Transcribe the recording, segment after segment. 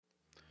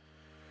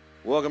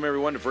Welcome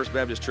everyone to First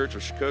Baptist Church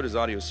of Shakota's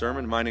audio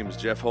sermon. My name is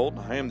Jeff Holt.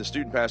 I am the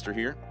student pastor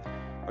here.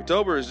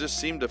 October has just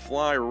seemed to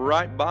fly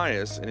right by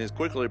us and is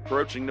quickly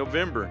approaching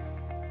November.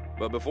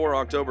 But before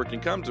October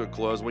can come to a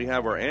close, we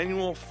have our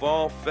annual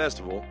Fall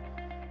Festival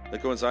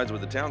that coincides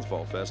with the town's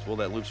Fall Festival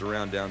that loops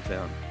around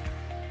downtown.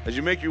 As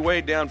you make your way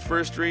down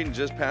First Street and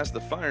just past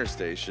the fire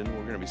station,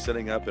 we're going to be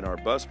setting up in our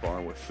bus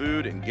barn with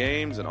food and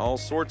games and all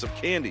sorts of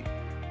candy.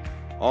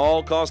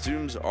 All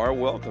costumes are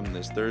welcome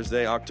this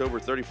Thursday, October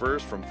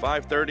 31st from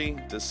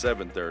 5:30 to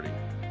 7:30.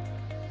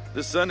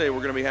 This Sunday, we're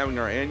going to be having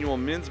our annual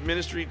Men's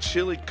Ministry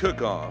Chili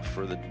Cook-Off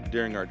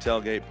during our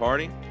tailgate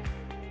party.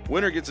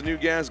 Winner gets a new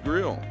gas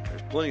grill.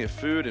 There's plenty of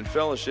food and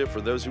fellowship for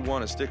those who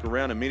want to stick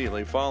around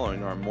immediately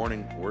following our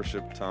morning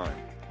worship time.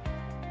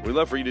 We'd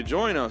love for you to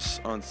join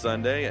us on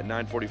Sunday at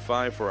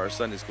 9:45 for our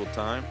Sunday school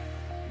time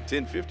and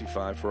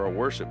 10:55 for our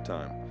worship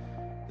time.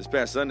 This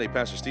past Sunday,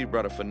 Pastor Steve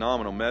brought a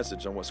phenomenal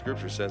message on what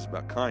Scripture says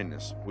about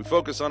kindness. We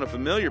focus on a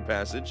familiar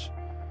passage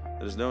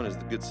that is known as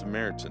the Good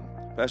Samaritan.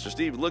 Pastor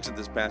Steve looks at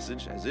this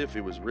passage as if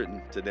it was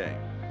written today.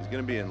 He's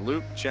going to be in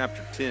Luke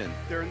chapter 10.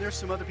 There's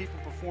some other people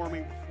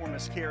performing before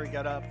Miss Carrie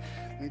got up.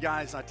 And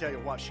guys, I tell you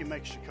what, she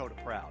makes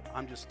Shakota proud.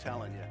 I'm just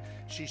telling you.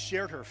 She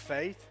shared her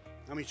faith.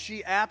 I mean,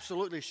 she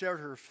absolutely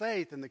shared her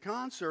faith in the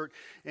concert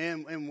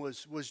and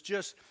was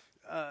just...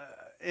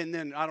 and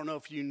then, I don't know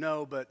if you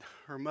know, but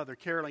her mother,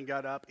 Carolyn,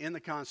 got up in the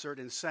concert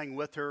and sang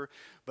with her,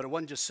 but it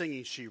wasn't just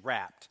singing, she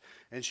rapped.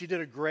 And she did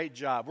a great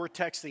job. We're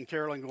texting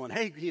Carolyn going,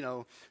 hey,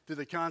 through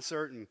the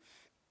concert. And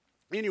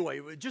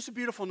anyway, just a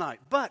beautiful night.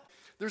 But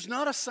there's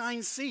not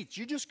assigned seats.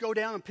 You just go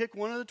down and pick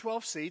one of the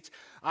 12 seats.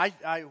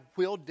 I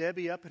wheeled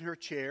Debbie up in her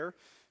chair,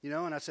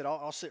 and I said,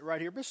 I'll sit right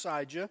here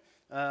beside you,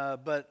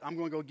 but I'm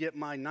going to go get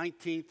my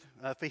 19th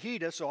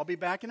fajita, so I'll be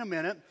back in a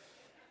minute.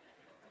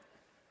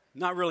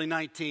 Not really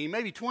 19,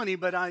 maybe 20,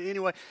 but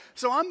anyway.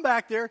 So I'm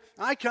back there.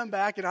 I come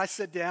back and I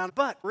sit down.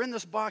 But we're in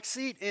this box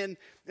seat, and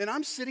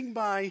I'm sitting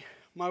by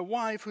my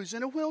wife who's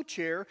in a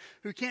wheelchair,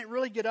 who can't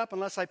really get up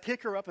unless I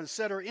pick her up and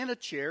set her in a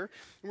chair.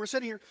 And we're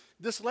sitting here.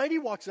 This lady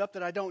walks up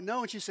that I don't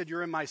know, and she said,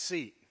 "You're in my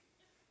seat."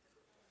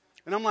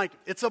 And I'm like,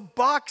 it's a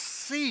box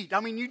seat. I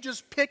mean, you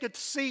just pick a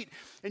seat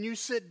and you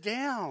sit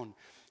down.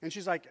 And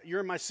she's like, "You're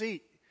in my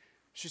seat."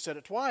 She said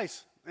it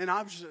twice. And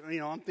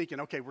I'm thinking,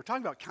 okay, we're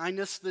talking about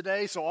kindness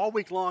today. So all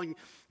week long,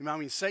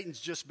 Satan's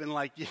just been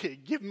like,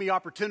 giving me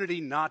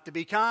opportunity not to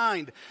be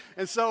kind.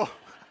 And so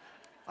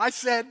I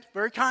said,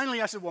 very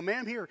kindly, well,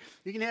 ma'am, here,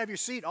 you can have your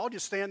seat. I'll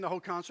just stand the whole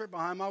concert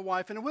behind my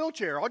wife in a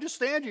wheelchair. I'll just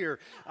stand here.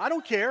 I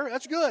don't care.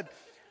 That's good.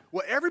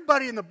 Well,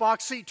 everybody in the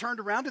box seat turned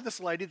around to this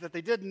lady that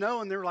they didn't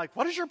know, and they're like,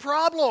 what is your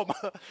problem?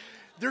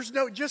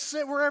 Just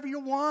sit wherever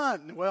you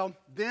want. Well,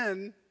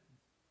 then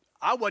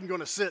I wasn't going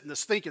to sit in the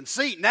stinking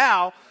seat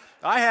now.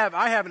 I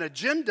have an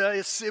agenda.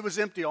 It was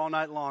empty all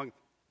night long.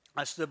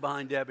 I stood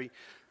behind Debbie.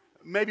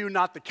 Maybe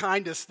not the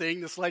kindest thing.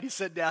 This lady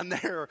sat down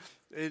there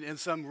in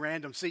some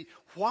random seat.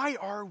 Why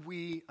are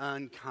we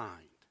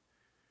unkind?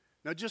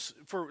 Now,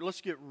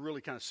 let's get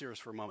really kind of serious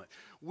for a moment.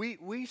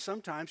 We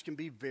sometimes can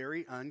be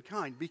very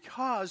unkind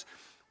because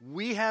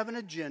we have an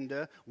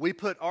agenda. We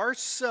put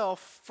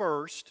ourselves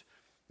first.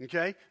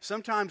 Okay?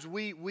 Sometimes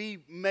we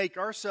make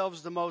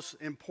ourselves the most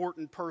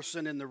important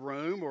person in the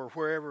room or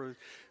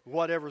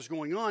whatever's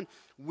going on.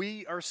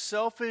 We are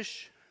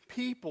selfish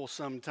people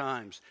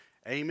sometimes.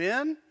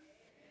 Amen?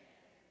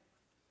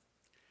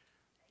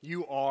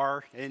 You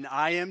are, and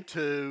I am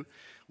too.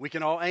 We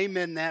can all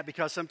amen that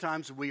because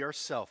sometimes we are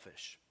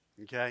selfish.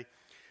 Okay?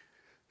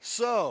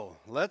 So,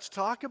 let's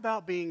talk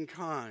about being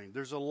kind.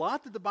 There's a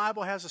lot that the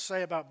Bible has to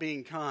say about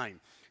being kind.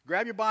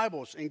 Grab your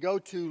Bibles and go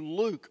to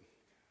Luke.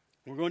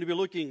 We're going to be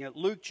looking at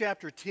Luke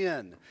chapter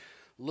 10.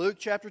 Luke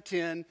chapter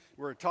 10,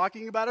 we're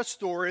talking about a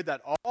story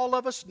that all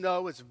of us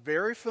know. It's a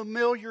very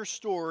familiar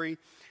story,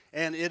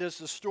 and it is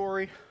the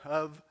story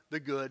of the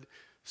Good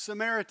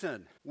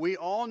Samaritan. We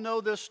all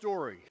know this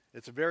story.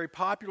 It's a very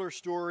popular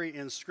story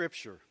in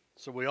Scripture,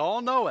 so we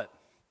all know it.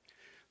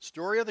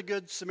 Story of the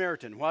Good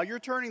Samaritan. While you're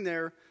turning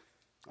there,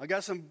 I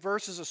got some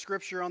verses of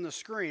Scripture on the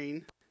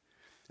screen,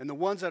 and the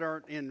ones that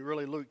aren't in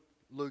really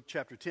Luke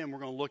chapter 10 we're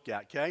going to look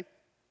at, okay?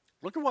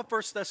 Look at what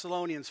 1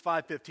 Thessalonians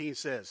 5:15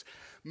 says.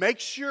 Make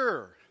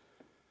sure,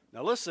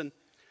 now listen,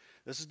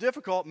 this is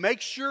difficult. Make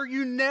sure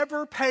you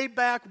never pay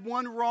back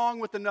one wrong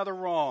with another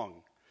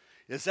wrong.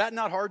 Is that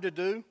not hard to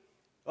do?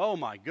 Oh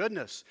my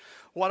goodness.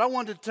 What I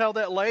wanted to tell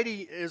that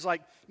lady is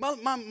like, my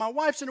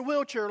wife's in a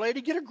wheelchair,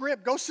 lady, get a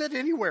grip, go sit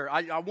anywhere.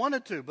 I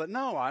wanted to, but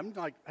no, I'm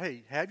like,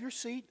 hey, have your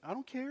seat. I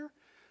don't care.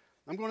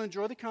 I'm going to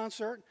enjoy the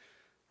concert.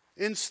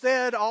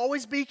 Instead,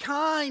 always be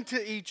kind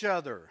to each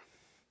other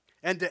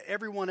and to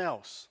everyone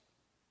else.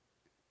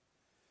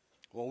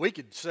 Well, we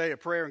could say a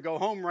prayer and go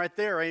home right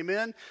there,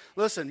 amen?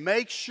 Listen,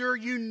 make sure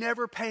you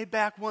never pay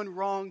back one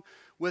wrong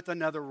with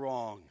another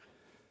wrong.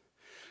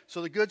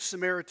 So the Good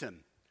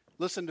Samaritan,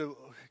 listen to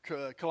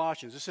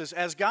Colossians. It says,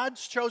 as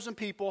God's chosen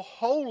people,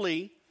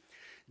 holy,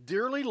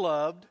 dearly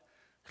loved,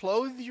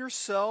 clothe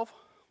yourself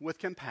with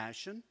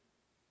compassion,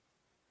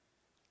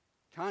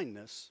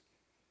 kindness,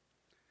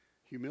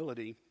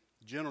 humility,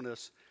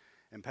 gentleness,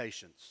 and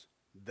patience.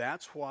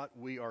 That's what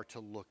we are to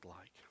look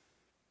like.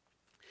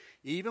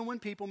 Even when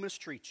people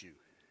mistreat you,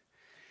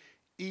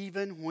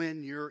 even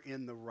when you're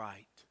in the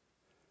right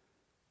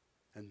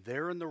and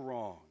they're in the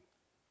wrong,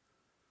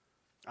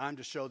 I'm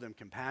to show them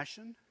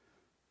compassion,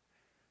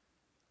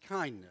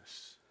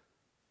 kindness,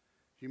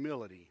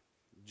 humility,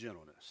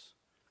 gentleness.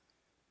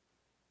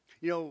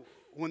 You know,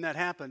 when that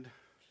happened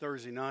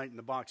Thursday night in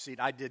the box seat,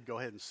 I did go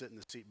ahead and sit in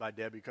the seat by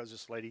Debbie because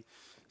this lady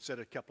set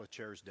a couple of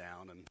chairs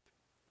down, and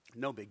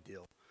no big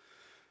deal.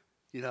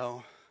 You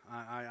know,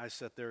 I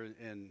sat there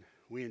and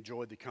we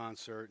enjoyed the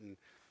concert, and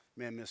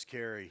man, Miss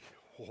Carrie,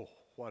 oh,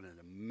 what an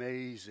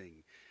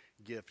amazing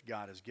gift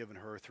God has given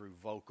her through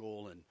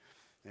vocal,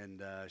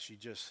 and she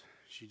just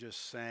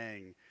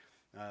sang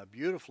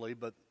beautifully.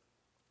 But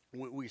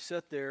we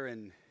sat there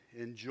and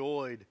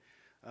enjoyed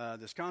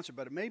this concert,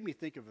 but it made me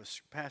think of a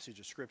passage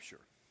of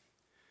Scripture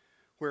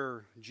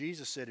where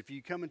Jesus said, if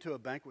you come into a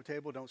banquet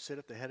table, don't sit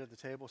at the head of the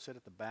table, sit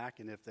at the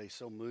back, and if they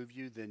so move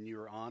you, then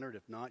you're honored.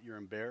 If not, you're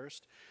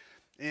embarrassed.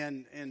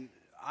 And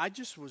I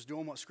just was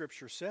doing what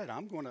Scripture said.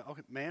 I'm going to,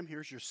 okay, ma'am,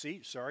 here's your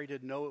seat. Sorry,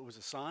 didn't know it was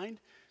assigned.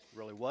 It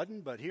really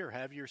wasn't, but here,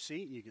 have your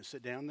seat, and you can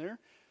sit down there.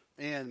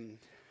 And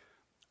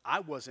I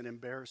wasn't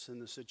embarrassed in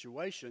the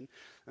situation.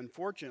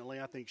 Unfortunately,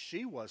 I think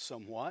she was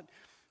somewhat.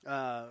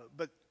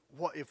 But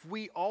if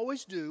we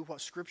always do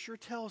what Scripture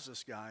tells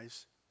us,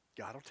 guys,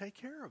 God will take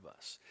care of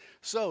us.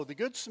 So, the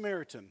Good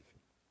Samaritan,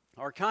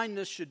 our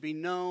kindness should be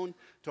known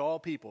to all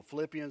people.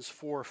 Philippians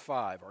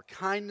 4:5. Our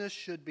kindness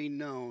should be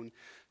known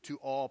to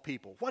all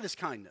people. What is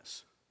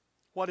kindness?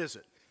 What is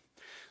it?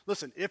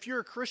 Listen, if you're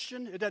a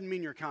Christian, it doesn't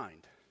mean you're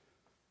kind.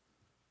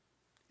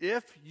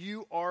 If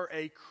you are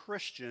a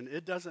Christian,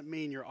 it doesn't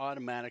mean you're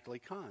automatically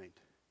kind.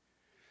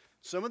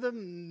 Some of the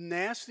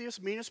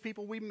nastiest, meanest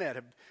people we met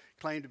have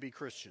claimed to be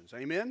Christians.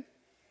 Amen?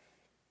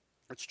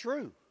 It's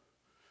true.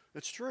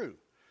 It's true.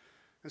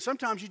 And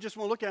sometimes you just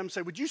want to look at them and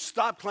say, would you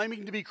stop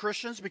claiming to be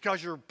Christians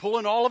because you're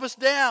pulling all of us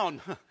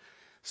down?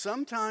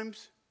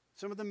 Sometimes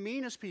some of the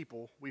meanest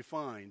people we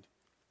find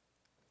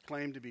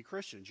claim to be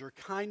Christians. Your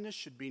kindness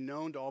should be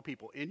known to all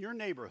people. In your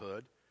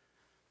neighborhood,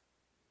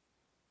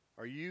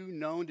 are you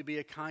known to be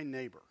a kind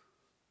neighbor?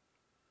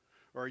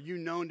 Or are you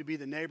known to be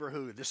the neighbor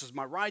who, this is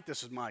my right,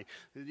 this is my,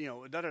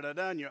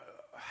 da-da-da-da.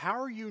 How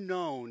are you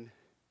known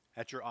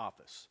at your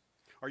office?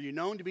 Are you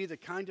known to be the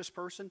kindest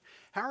person?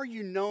 How are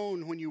you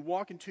known when you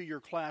walk into your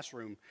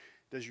classroom?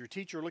 Does your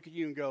teacher look at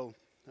you and go,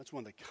 that's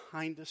one of the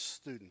kindest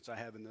students I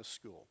have in this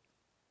school?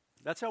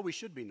 That's how we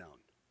should be known.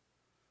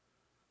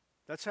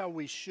 That's how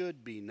we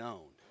should be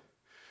known.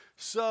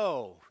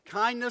 So,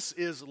 kindness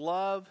is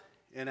love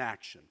in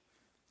action.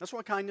 That's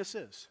what kindness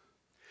is.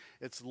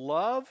 It's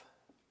love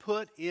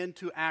put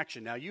into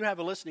action. Now, you have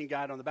a listening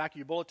guide on the back of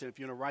your bulletin if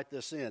you want to write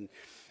this in.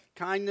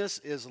 Kindness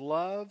is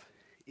love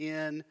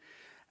in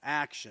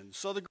action.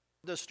 So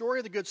the story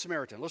of the Good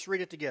Samaritan, let's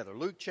read it together.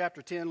 Luke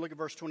chapter 10, look at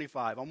verse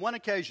 25. On one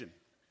occasion,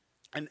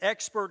 an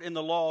expert in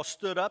the law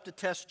stood up to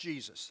test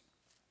Jesus.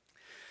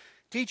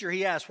 Teacher,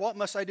 he asked, what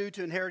must I do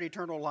to inherit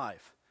eternal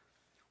life?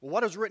 Well,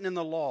 what is written in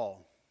the law?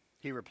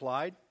 He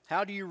replied,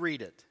 how do you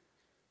read it?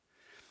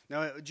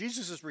 Now,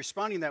 Jesus is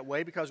responding that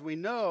way because we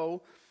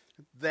know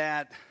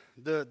that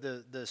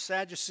the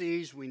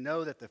Sadducees, we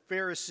know that the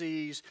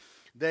Pharisees,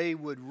 they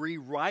would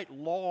rewrite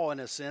law in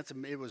a sense,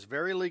 and it was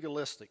very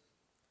legalistic.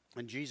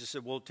 And Jesus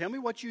said, well, tell me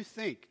what you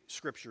think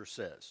Scripture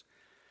says.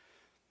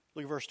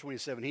 Look at verse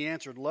 27. He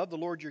answered, love the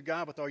Lord your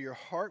God with all your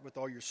heart, with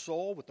all your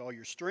soul, with all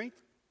your strength,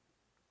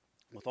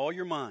 with all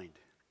your mind,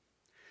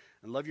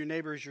 and love your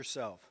neighbor as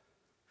yourself.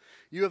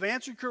 You have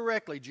answered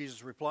correctly,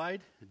 Jesus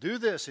replied. Do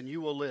this and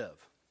you will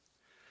live.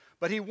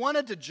 But he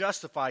wanted to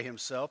justify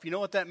himself. You know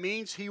what that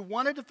means? He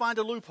wanted to find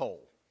a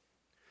loophole.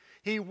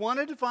 He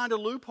wanted to find a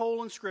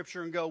loophole in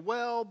Scripture and go,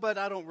 well, but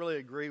I don't really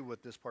agree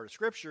with this part of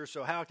Scripture,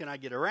 so how can I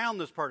get around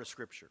this part of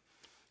Scripture?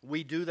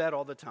 We do that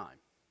all the time.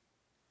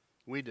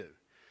 We do.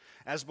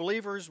 As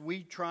believers,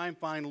 we try and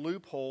find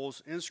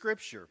loopholes in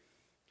Scripture.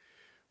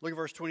 Look at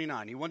verse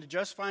 29. He wanted to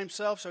justify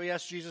himself, so he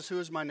asked Jesus, who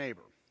is my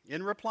neighbor?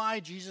 In reply,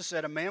 Jesus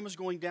said, a man was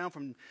going down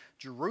from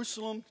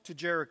Jerusalem to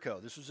Jericho.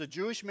 This was a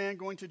Jewish man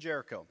going to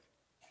Jericho.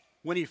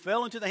 When he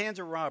fell into the hands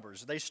of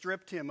robbers, they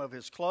stripped him of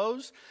his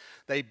clothes.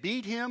 They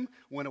beat him,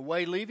 went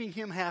away, leaving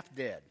him half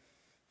dead.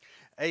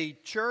 A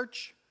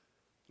church,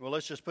 well,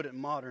 let's just put it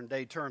in modern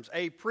day terms.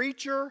 A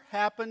preacher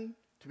happened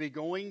to be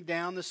going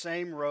down the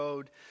same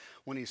road.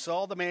 When he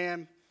saw the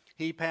man,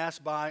 he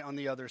passed by on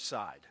the other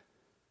side.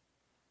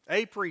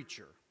 A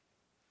preacher,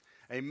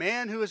 a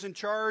man who is in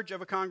charge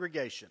of a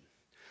congregation,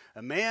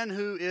 a man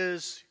who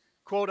is,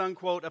 quote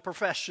unquote, a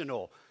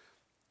professional.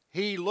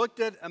 He looked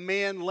at a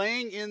man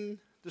laying in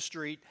the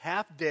street,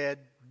 half dead,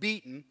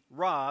 beaten,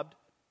 robbed,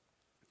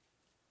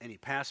 and he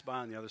passed by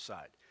on the other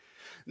side.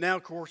 Now,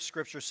 of course,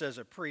 Scripture says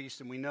a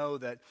priest, and we know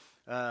that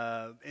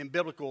in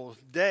biblical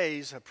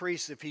days, a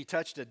priest, if he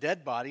touched a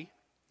dead body,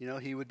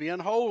 he would be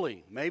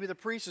unholy. Maybe the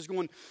priest is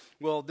going,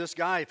 well, this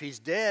guy, if he's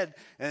dead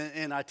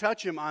and I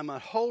touch him, I'm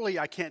unholy,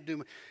 I can't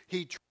do.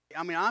 He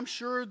I mean, I'm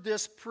sure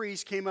this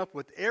priest came up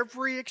with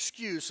every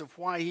excuse of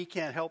why he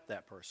can't help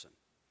that person.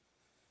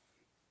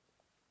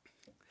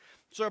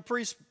 So a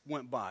priest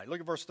went by. Look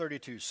at verse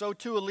 32. So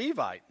to a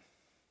Levite,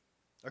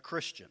 a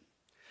Christian,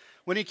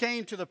 when he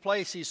came to the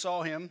place, he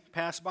saw him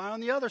pass by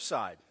on the other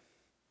side,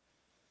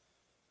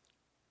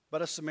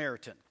 but a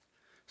Samaritan.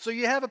 So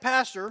you have a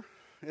pastor,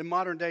 in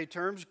modern day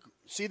terms,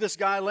 see this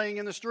guy laying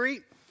in the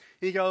street?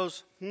 He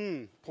goes,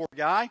 poor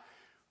guy,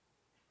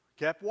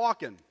 kept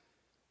walking.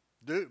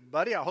 Dude,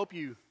 buddy, I hope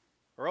you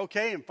are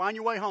okay and find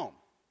your way home.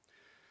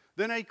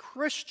 Then a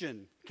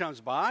Christian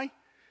comes by,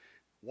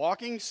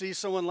 walking, sees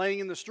someone laying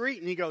in the street,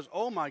 and he goes,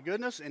 oh my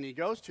goodness, and he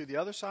goes to the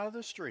other side of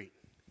the street.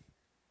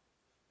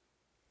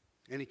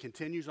 And he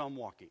continues on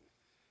walking.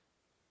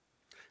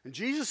 And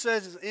Jesus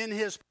says in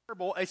his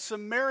parable, a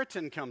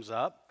Samaritan comes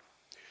up,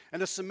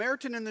 and the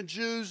Samaritan and the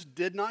Jews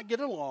did not get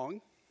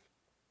along.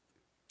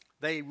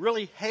 They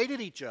really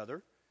hated each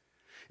other.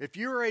 If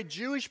you were a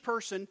Jewish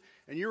person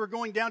and you were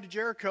going down to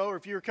Jericho, or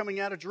if you were coming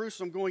out of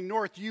Jerusalem going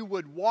north, you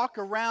would walk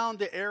around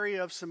the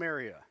area of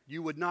Samaria.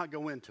 You would not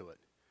go into it,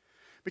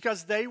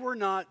 because they were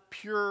not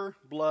pure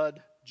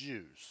blood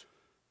Jews.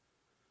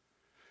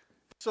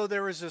 So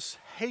there was this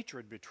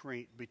hatred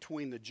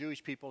between the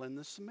Jewish people and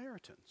the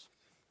Samaritans.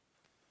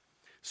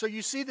 So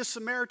you see the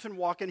Samaritan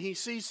walking, he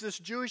sees this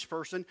Jewish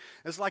person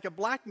as like a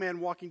black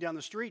man walking down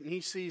the street, and he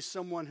sees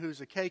someone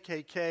who's a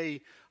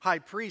KKK high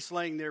priest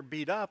laying there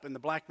beat up, and the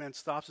black man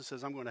stops and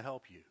says, I'm going to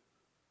help you.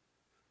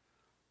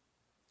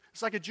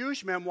 It's like a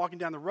Jewish man walking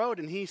down the road,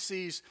 and he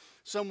sees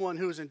someone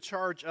who is in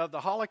charge of the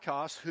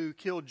Holocaust who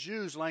killed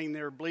Jews laying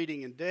there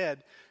bleeding and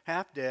dead,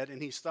 half dead,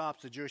 and he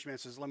stops. The Jewish man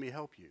says, let me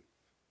help you.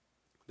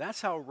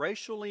 That's how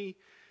racially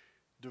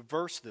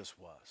diverse this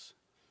was.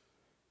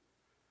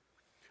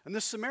 And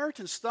the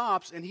Samaritan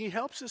stops, and he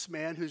helps this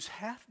man who's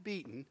half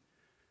beaten,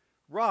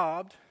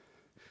 robbed.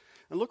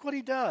 And look what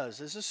he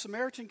does. As the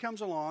Samaritan comes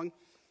along,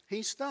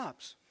 he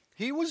stops.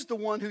 He was the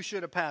one who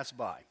should have passed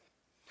by.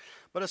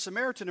 But a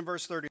Samaritan, in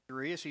verse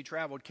 33, as he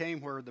traveled,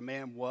 came where the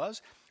man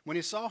was. When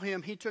he saw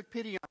him, he took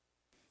pity on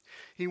him.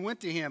 He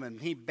went to him,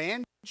 and he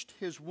bandaged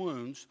his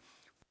wounds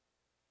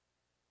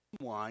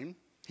with wine.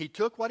 He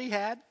took what he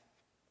had.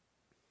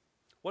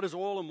 What is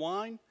oil and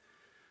wine?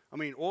 I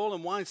mean, oil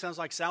and wine sounds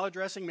like salad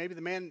dressing. Maybe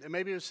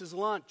it was his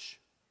lunch.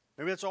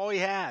 Maybe that's all he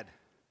had.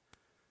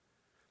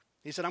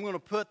 He said, I'm going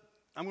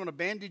to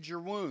bandage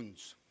your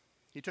wounds.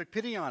 He took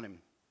pity on him.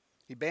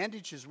 He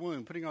bandaged his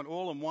wound, putting on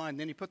oil and wine.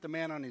 Then he put the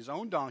man on his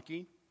own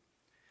donkey,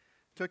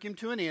 took him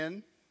to an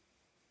inn,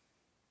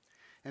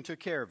 and took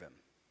care of him.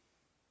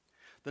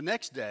 The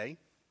next day,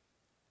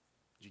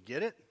 did you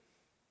get it?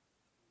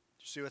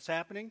 Did you see what's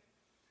happening?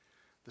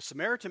 The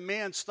Samaritan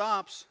man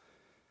stops,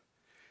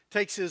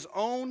 takes his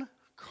own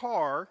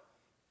car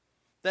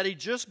that he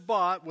just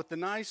bought with the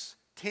nice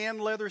tan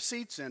leather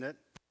seats in it,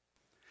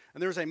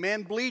 and there's a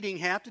man bleeding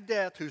half to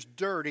death who's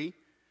dirty,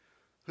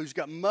 who's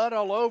got mud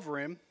all over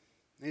him,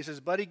 and he says,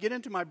 buddy, get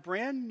into my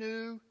brand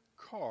new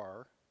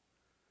car.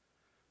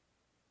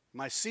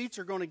 My seats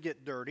are going to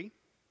get dirty.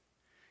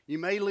 You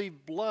may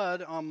leave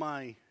blood on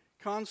my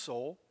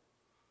console,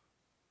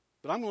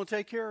 but I'm going to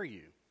take care of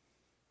you.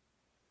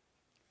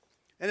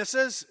 And it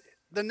says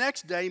the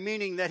next day,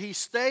 meaning that he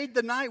stayed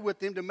the night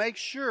with him to make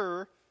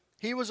sure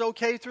he was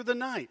okay through the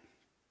night.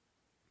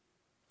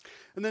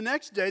 And the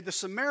next day, the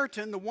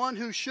Samaritan, the one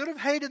who should have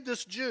hated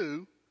this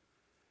Jew,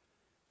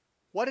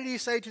 what did he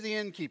say to the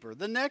innkeeper?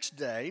 The next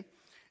day,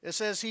 it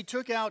says he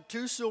took out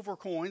 2 silver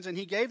coins and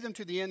he gave them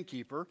to the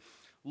innkeeper.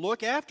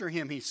 Look after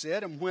him, he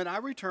said, and when I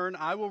return,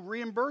 I will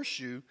reimburse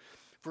you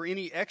for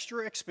any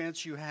extra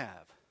expense you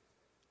have.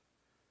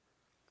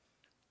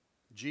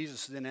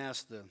 Jesus then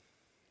asked the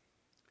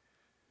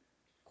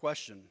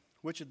question,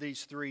 which of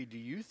these 3 do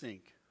you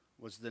think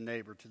was the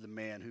neighbor to the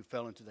man who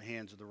fell into the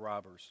hands of the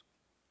robbers?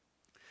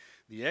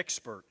 The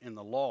expert in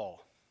the law.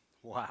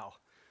 Wow.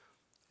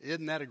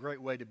 Isn't that a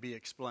great way to be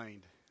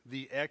explained?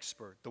 The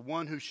expert, the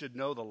one who should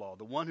know the law,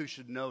 the one who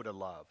should know to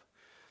love.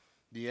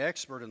 The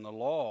expert in the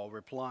law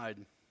replied,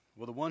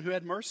 well, the one who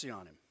had mercy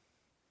on him.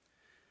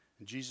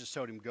 And Jesus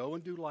told him, go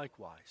and do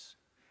likewise.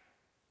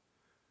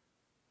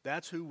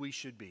 That's who we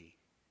should be.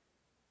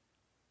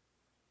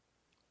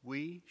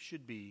 We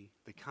should be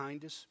the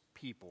kindest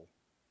people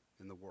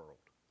in the world.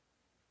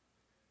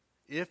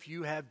 If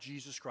you have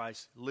Jesus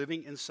Christ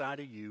living inside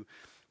of you,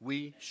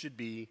 we should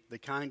be the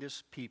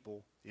kindest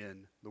people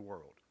in the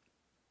world.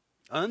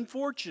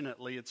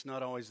 Unfortunately, it's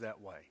not always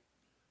that way.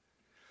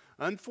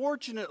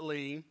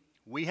 Unfortunately,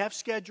 we have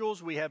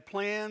schedules, we have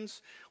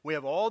plans, we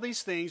have all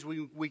these things.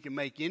 We can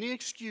make any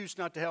excuse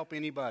not to help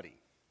anybody.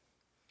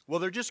 Well,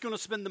 they're just going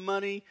to spend the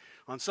money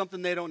on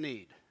something they don't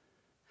need.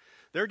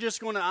 They're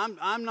just going to,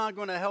 I'm not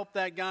going to help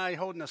that guy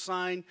holding a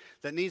sign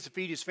that needs to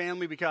feed his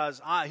family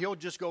because he'll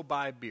just go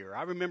buy a beer.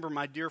 I remember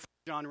my dear friend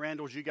John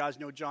Randalls. You guys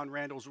know John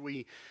Randalls.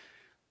 We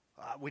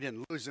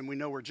didn't lose him. We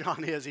know where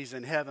John is. He's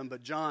in heaven.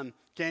 But John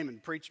came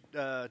and preached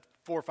 4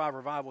 or 5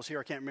 revivals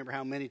here. I can't remember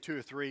how many, 2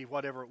 or 3,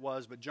 whatever it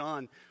was. But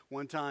John,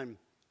 one time,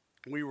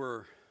 we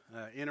were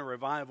in a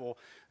revival,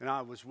 and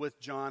I was with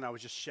John. I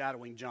was just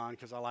shadowing John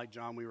because I like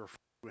John. We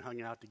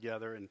hung out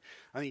together, and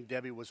I think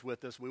Debbie was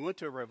with us. We went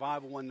to a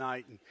revival one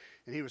night,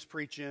 and he was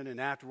preaching, and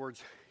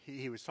afterwards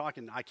he was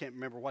talking. I can't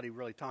remember what he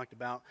really talked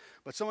about,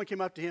 but someone came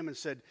up to him and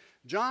said,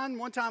 "John,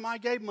 one time I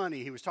gave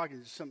money." He was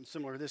talking something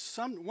similar to this.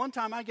 One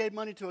time I gave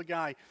money to a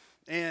guy,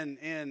 and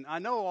I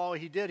know all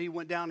he did, he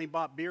went down and he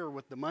bought beer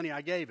with the money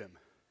I gave him.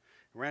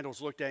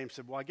 Randall's looked at him and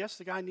said, "Well, I guess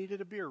the guy needed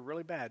a beer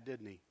really bad,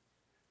 didn't he?"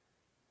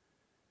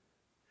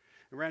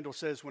 And Randall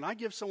says, "When I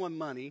give someone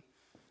money,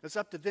 it's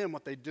up to them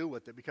what they do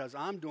with it, because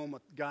I'm doing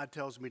what God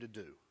tells me to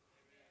do.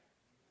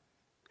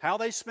 How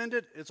they spend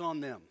it, it's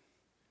on them,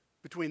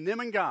 between them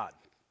and God,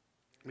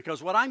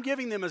 because what I'm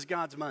giving them is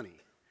God's money.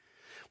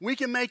 We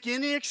can make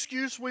any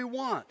excuse we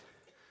want."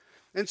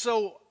 And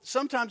so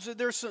sometimes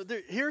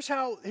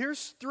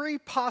here's three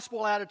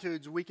possible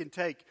attitudes we can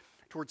take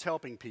towards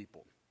helping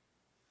people.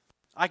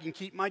 I can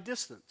keep my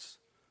distance.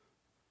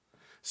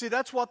 See,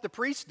 that's what the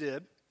priest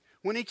did.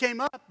 When he came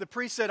up, the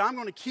priest said, "I'm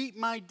going to keep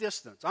my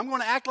distance. I'm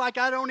going to act like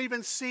I don't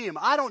even see him.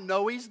 I don't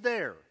know he's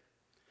there."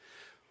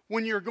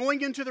 When you're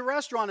going into the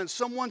restaurant and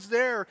someone's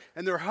there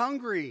and they're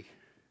hungry,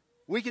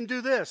 we can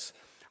do this.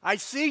 I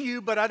see you,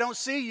 but I don't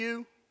see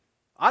you.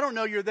 I don't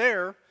know you're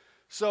there,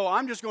 so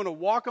I'm just going to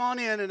walk on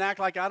in and act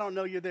like I don't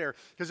know you're there.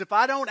 Because if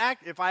I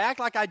act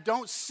like I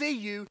don't see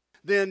you,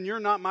 then you're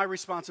not my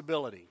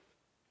responsibility.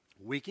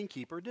 We can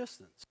keep our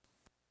distance.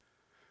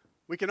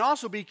 We can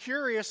also be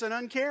curious and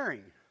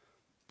uncaring.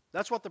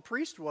 That's what the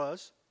priest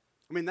was.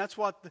 I mean, that's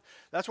what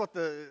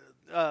the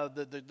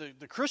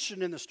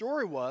Christian in the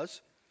story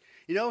was.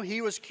 You know,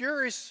 he was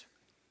curious,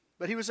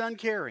 but he was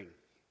uncaring.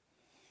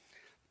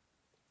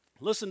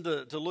 Listen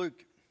to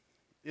Luke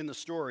in the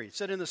story. It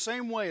said, "In the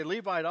same way, a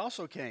Levite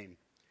also came,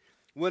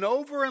 went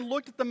over and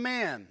looked at the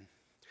man,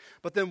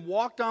 but then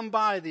walked on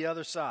by the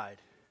other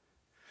side."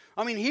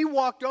 I mean, he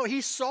walked over,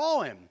 he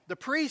saw him. The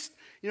priest,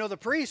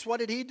 what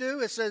did he do?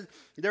 It says,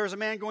 there was a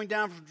man going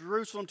down from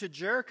Jerusalem to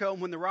Jericho,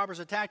 and when the robbers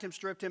attacked him,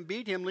 stripped him,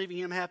 beat him, leaving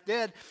him half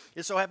dead.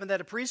 It so happened that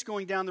a priest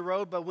going down the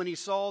road, but when he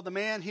saw the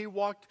man, he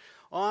walked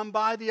on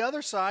by the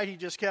other side. He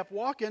just kept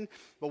walking.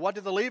 But what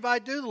did the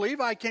Levite do? The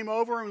Levite came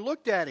over and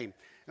looked at him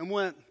and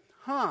went,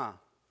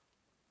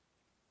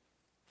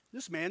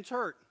 this man's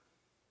hurt.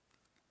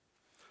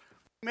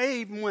 He may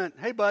even went,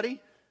 "Hey, buddy,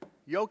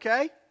 you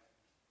okay?"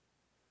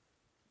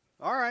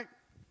 All right.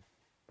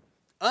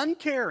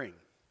 Uncaring.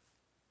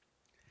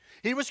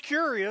 He was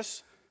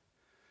curious,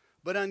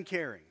 but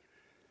uncaring.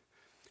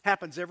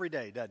 Happens every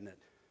day, doesn't it?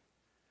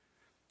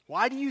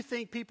 Why do you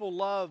think people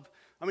love,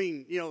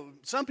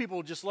 some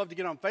people just love to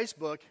get on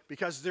Facebook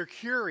because they're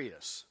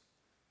curious,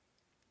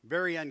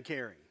 very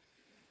uncaring.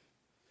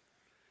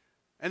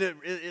 And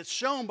it's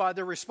shown by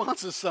their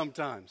responses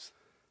sometimes.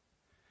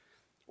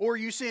 Or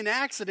you see an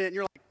accident and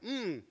you're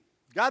like,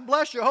 God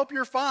bless you, hope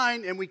you're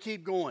fine, and we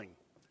keep going.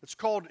 It's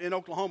called in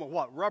Oklahoma,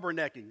 what?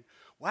 Rubbernecking.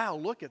 Wow,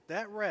 look at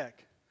that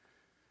wreck.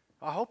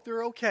 I hope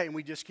they're okay, and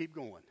we just keep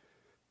going.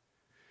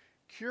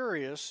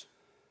 Curious,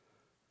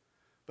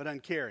 but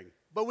uncaring.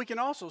 But we can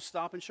also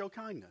stop and show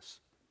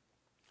kindness.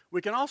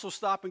 We can also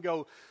stop and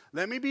go,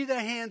 let me be the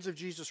hands of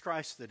Jesus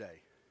Christ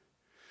today.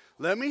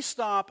 Let me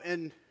stop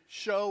and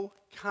show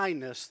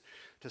kindness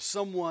to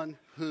someone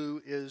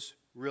who is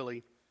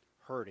really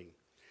hurting.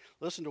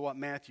 Listen to what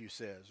Matthew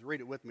says.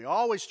 Read it with me.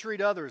 Always treat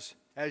others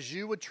as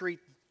you would treat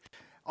them.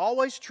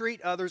 Always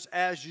treat others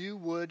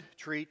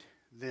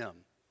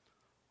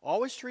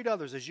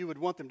as you would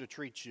want them to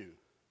treat you.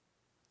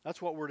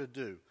 That's what we're to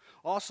do.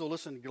 Also,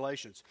 listen to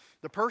Galatians.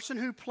 The person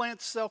who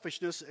plants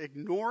selfishness,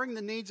 ignoring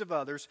the needs of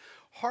others,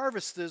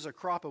 harvests a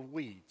crop of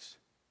weeds.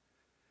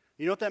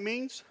 You know what that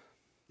means?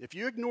 If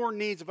you ignore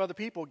needs of other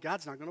people,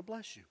 God's not going to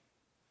bless you.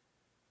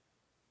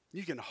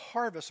 You can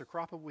harvest a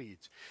crop of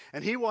weeds.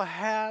 And he'll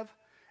have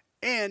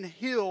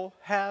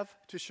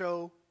to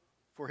show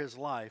for his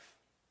life.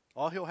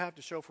 All he'll have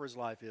to show for his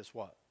life is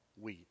what?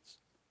 Weeds.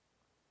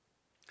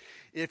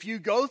 If you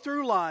go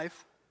through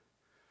life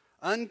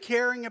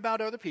uncaring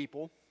about other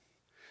people,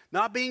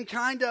 not being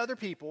kind to other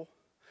people,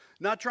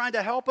 not trying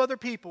to help other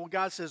people,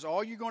 God says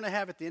all you're going to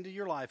have at the end of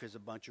your life is a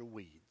bunch of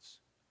weeds.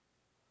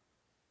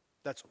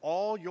 That's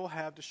all you'll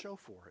have to show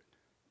for it.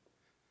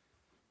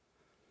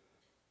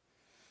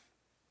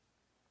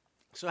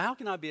 So how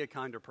can I be a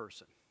kinder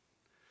person?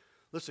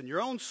 Listen,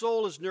 your own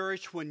soul is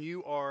nourished when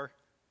you are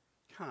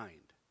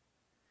kind.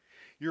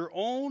 Your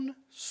own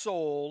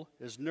soul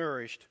is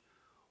nourished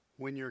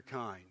when you're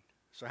kind.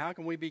 So how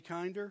can we be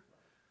kinder?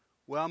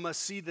 Well, I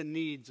must see the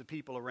needs of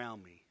people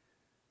around me.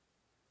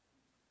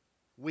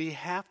 We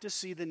have to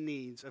see the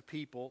needs of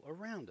people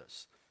around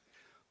us.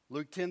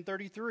 Luke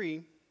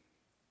 10:33,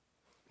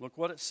 look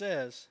what it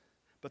says.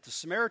 But the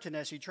Samaritan,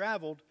 as he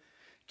traveled,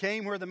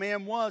 came where the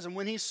man was, and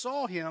when he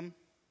saw him,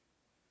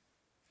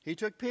 he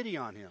took pity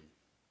on him.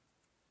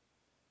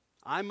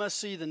 I must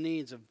see the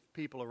needs of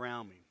people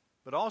around me.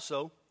 But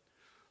also,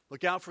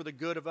 look out for the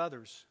good of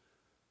others.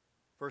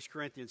 1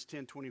 Corinthians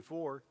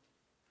 10:24.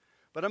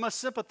 But I must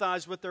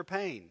sympathize with their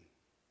pain.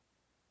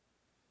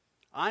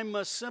 I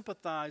must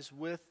sympathize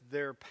with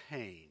their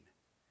pain.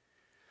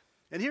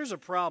 And here's a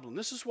problem.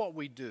 This is what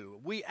we do.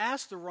 We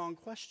ask the wrong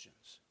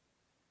questions.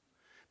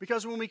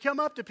 Because when we come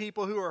up to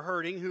people who are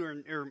hurting, who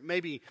are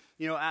maybe,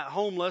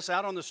 homeless,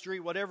 out on the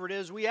street, whatever it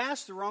is, we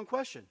ask the wrong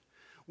question.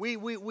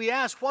 We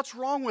ask, what's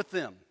wrong with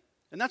them?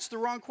 And that's the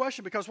wrong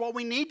question, because what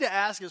we need to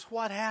ask is,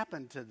 what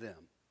happened to them?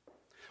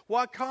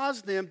 What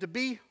caused them to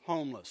be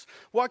homeless?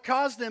 What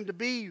caused them to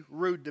be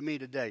rude to me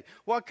today?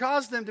 What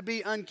caused them to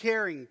be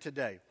uncaring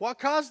today? What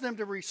caused them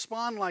to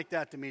respond like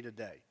that to me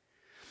today?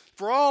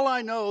 For all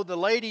I know, the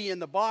lady in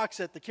the box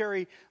at the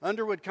Carrie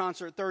Underwood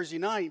concert Thursday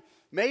night,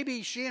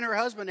 maybe she and her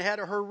husband had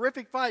a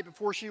horrific fight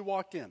before she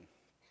walked in.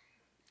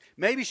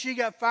 Maybe she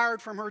got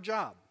fired from her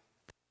job.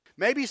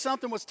 Maybe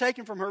something was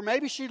taken from her.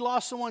 Maybe she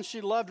lost someone she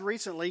loved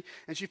recently,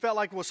 and she felt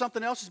like, well,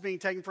 something else is being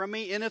taken from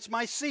me, and it's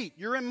my seat.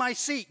 You're in my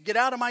seat. Get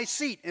out of my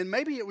seat. And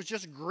maybe it was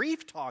just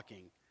grief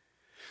talking.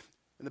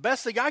 And the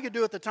best thing I could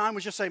do at the time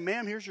was just say,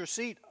 ma'am, here's your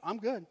seat. I'm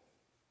good.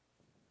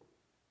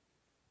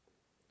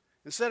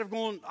 Instead of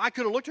going, I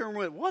could have looked at her and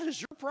went, what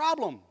is your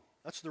problem?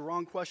 That's the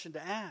wrong question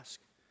to ask.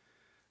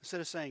 Instead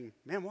of saying,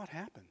 man, what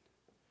happened?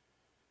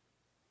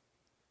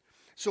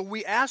 So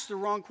we ask the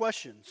wrong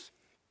questions.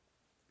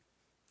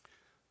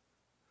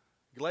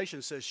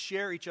 Galatians says,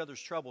 share each other's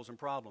troubles and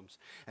problems.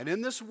 And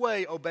in this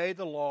way, obey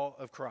the law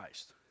of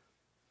Christ.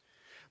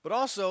 But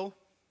also,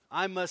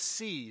 I must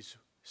seize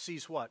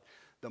what?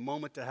 The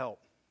moment to help.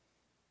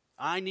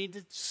 I need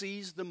to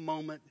seize the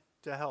moment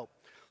to help.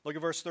 Look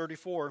at verse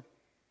 34.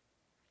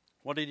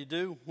 What did he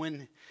do?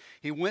 When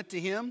he went to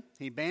him,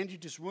 he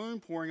bandaged his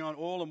wound, pouring on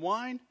oil and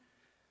wine.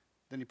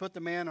 Then he put the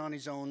man on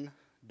his own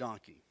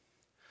donkey.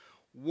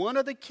 One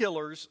of the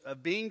killers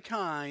of being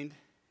kind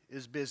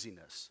is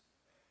busyness.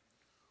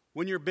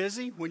 When you're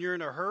busy, when you're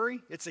in a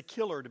hurry, it's a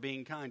killer to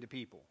being kind to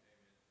people.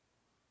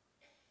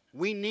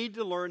 We need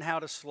to learn how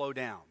to slow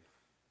down.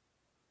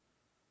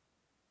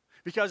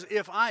 Because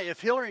if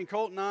Hillary and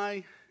Colt and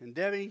I and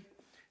Debbie,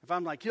 if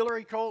I'm like,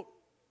 Hillary, Colt,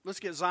 let's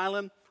get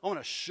Xylem, I want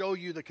to show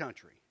you the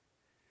country.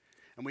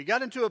 And we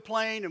got into a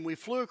plane and we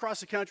flew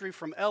across the country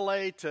from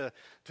L.A. to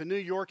New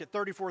York at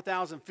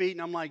 34,000 feet.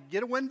 And I'm like,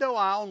 get a window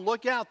aisle and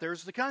look out.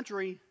 There's the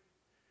country.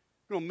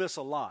 You're going to miss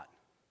a lot.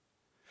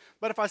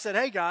 But if I said,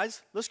 hey,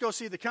 guys, let's go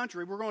see the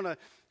country. We're going to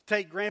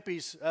take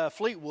Grampy's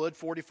Fleetwood,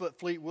 40-foot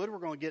Fleetwood. We're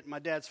going to get my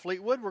dad's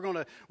Fleetwood. We're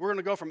going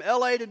to go from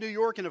L.A. to New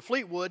York in a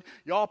Fleetwood.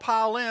 Y'all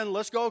pile in.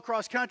 Let's go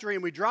across country.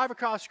 And we drive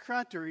across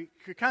country.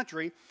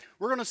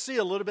 We're going to see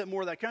a little bit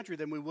more of that country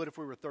than we would if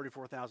we were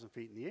 34,000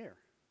 feet in the air.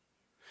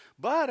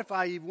 But if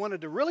I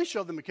wanted to really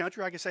show them the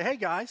country, I could say, hey,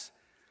 guys,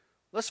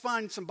 let's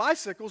find some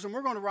bicycles, and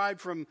we're going to ride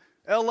from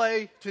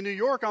L.A. to New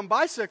York on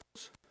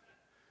bicycles.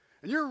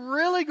 And you're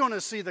really going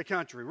to see the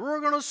country.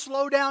 We're going to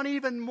slow down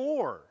even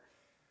more.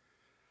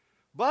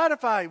 But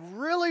if I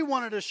really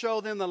wanted to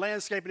show them the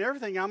landscape and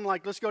everything, I'm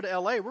like, let's go to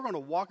L.A. We're going to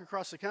walk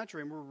across the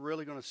country, and we're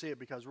really going to see it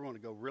because we're going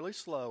to go really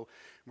slow,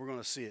 and we're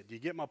going to see it. Do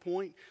you get my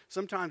point?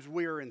 Sometimes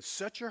we are in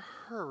such a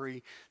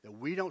hurry that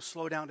we don't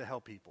slow down to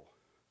help people.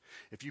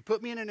 If you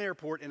put me in an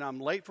airport and I'm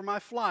late for my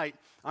flight,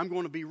 I'm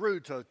going to be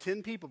rude to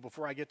 10 people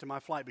before I get to my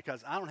flight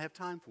because I don't have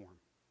time for them.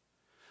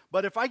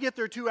 But if I get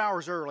there 2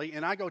 hours early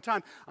and I go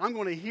time, I'm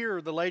going to hear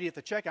the lady at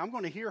the checkout. I'm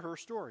going to hear her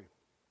story.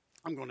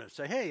 I'm going to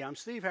say, hey, I'm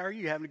Steve. How are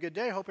you? Having a good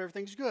day? Hope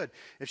everything's good.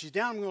 If she's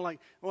down, I'm going to like,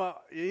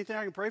 well, anything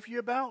I can pray for you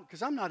about?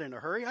 Because I'm not in a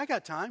hurry. I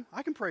got time.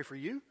 I can pray for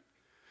you.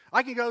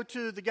 I can go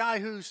to the guy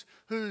who's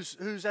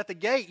at the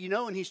gate,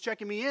 and he's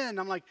checking me in.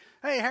 I'm like,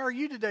 hey, how are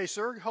you today,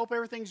 sir? Hope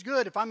everything's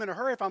good. If I'm in a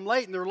hurry, if I'm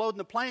late and they're loading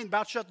the plane,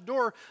 about to shut the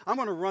door, I'm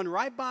going to run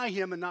right by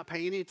him and not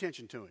pay any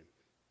attention to him.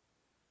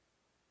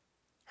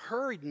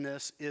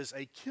 Hurriedness is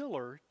a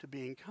killer to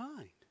being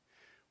kind.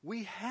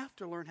 We have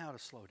to learn how to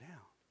slow down.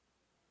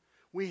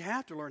 We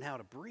have to learn how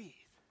to breathe.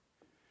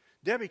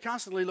 Debbie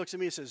constantly looks at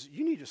me and says,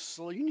 you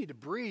need to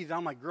breathe.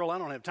 I'm like, girl, I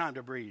don't have time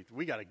to breathe.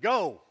 We got to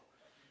go.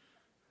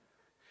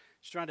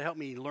 She's trying to help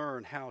me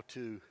learn how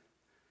to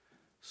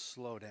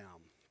slow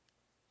down.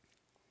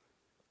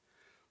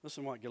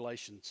 Listen to what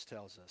Galatians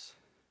tells us.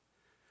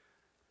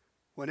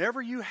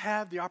 Whenever you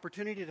have the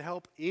opportunity to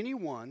help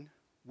anyone,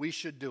 we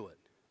should do it.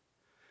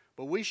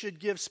 But we should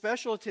give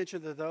special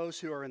attention to those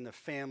who are in the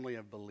family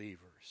of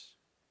believers.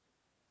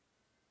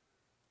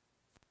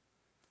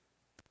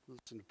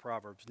 Listen to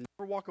Proverbs.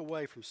 Never walk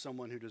away from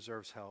someone who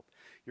deserves help.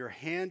 Your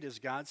hand is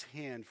God's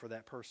hand for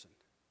that person.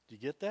 Do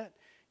you get that?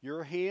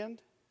 Your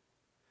hand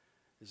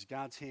is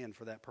God's hand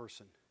for that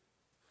person.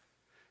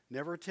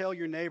 Never tell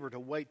your neighbor to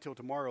wait till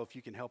tomorrow if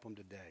you can help them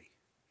today.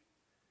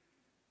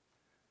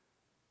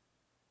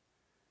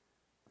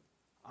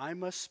 I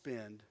must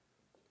spend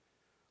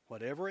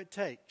whatever it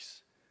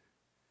takes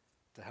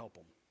to help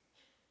them.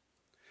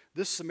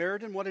 This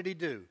Samaritan, what did he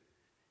do?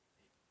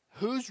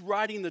 Who's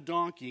riding the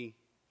donkey?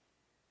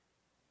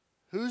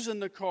 Who's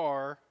in the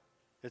car?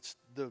 It's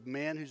the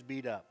man who's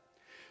beat up.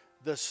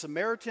 The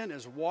Samaritan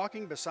is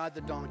walking beside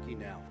the donkey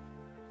now,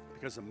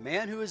 because the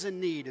man who is in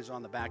need is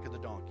on the back of the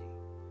donkey.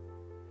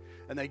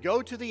 And they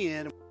go to the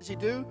inn. And what does he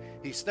do?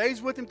 He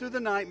stays with him through the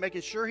night,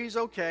 making sure he's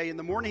okay. In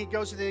the morning, he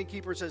goes to the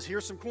innkeeper and says,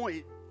 here's some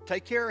coin.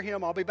 Take care of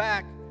him. I'll be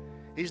back.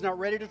 He's not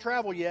ready to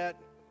travel yet.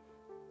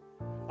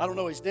 I don't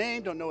know his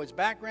name, don't know his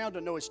background,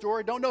 don't know his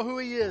story, don't know who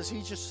he is.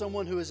 He's just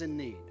someone who is in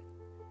need.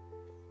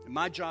 And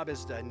my job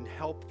is to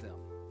help them.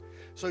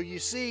 So you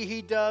see,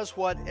 he does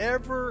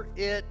whatever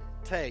it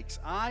takes.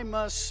 I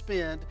must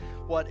spend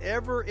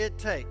whatever it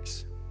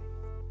takes.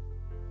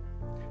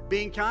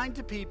 Being kind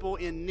to people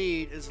in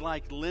need is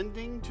like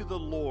lending to the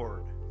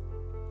Lord.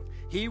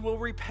 He will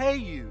repay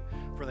you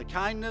for the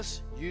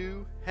kindness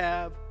you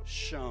have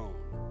shown.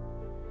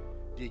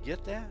 Do you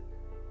get that?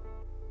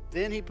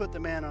 Then he put the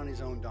man on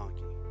his own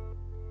donkey.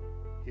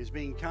 He was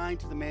being kind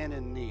to the man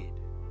in need.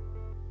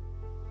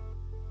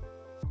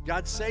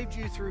 God saved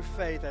you through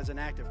faith as an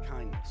act of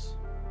kindness.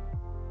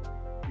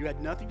 You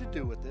had nothing to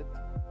do with it.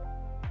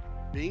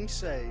 Being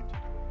saved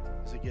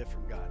is a gift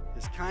from God.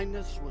 His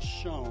kindness was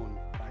shown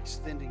by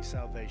extending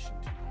salvation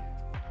to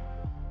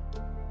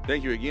you.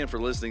 Thank you again for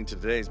listening to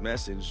today's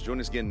message. Join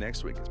us again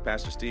next week as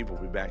Pastor Steve will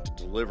be back to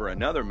deliver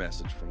another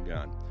message from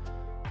God.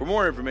 For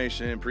more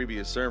information and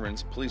previous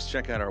sermons, please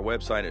check out our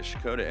website at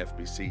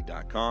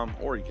shakotafbc.com,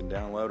 or you can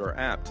download our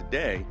app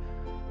today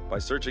by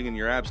searching in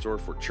your app store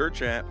for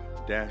Church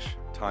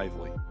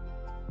App-Tithely.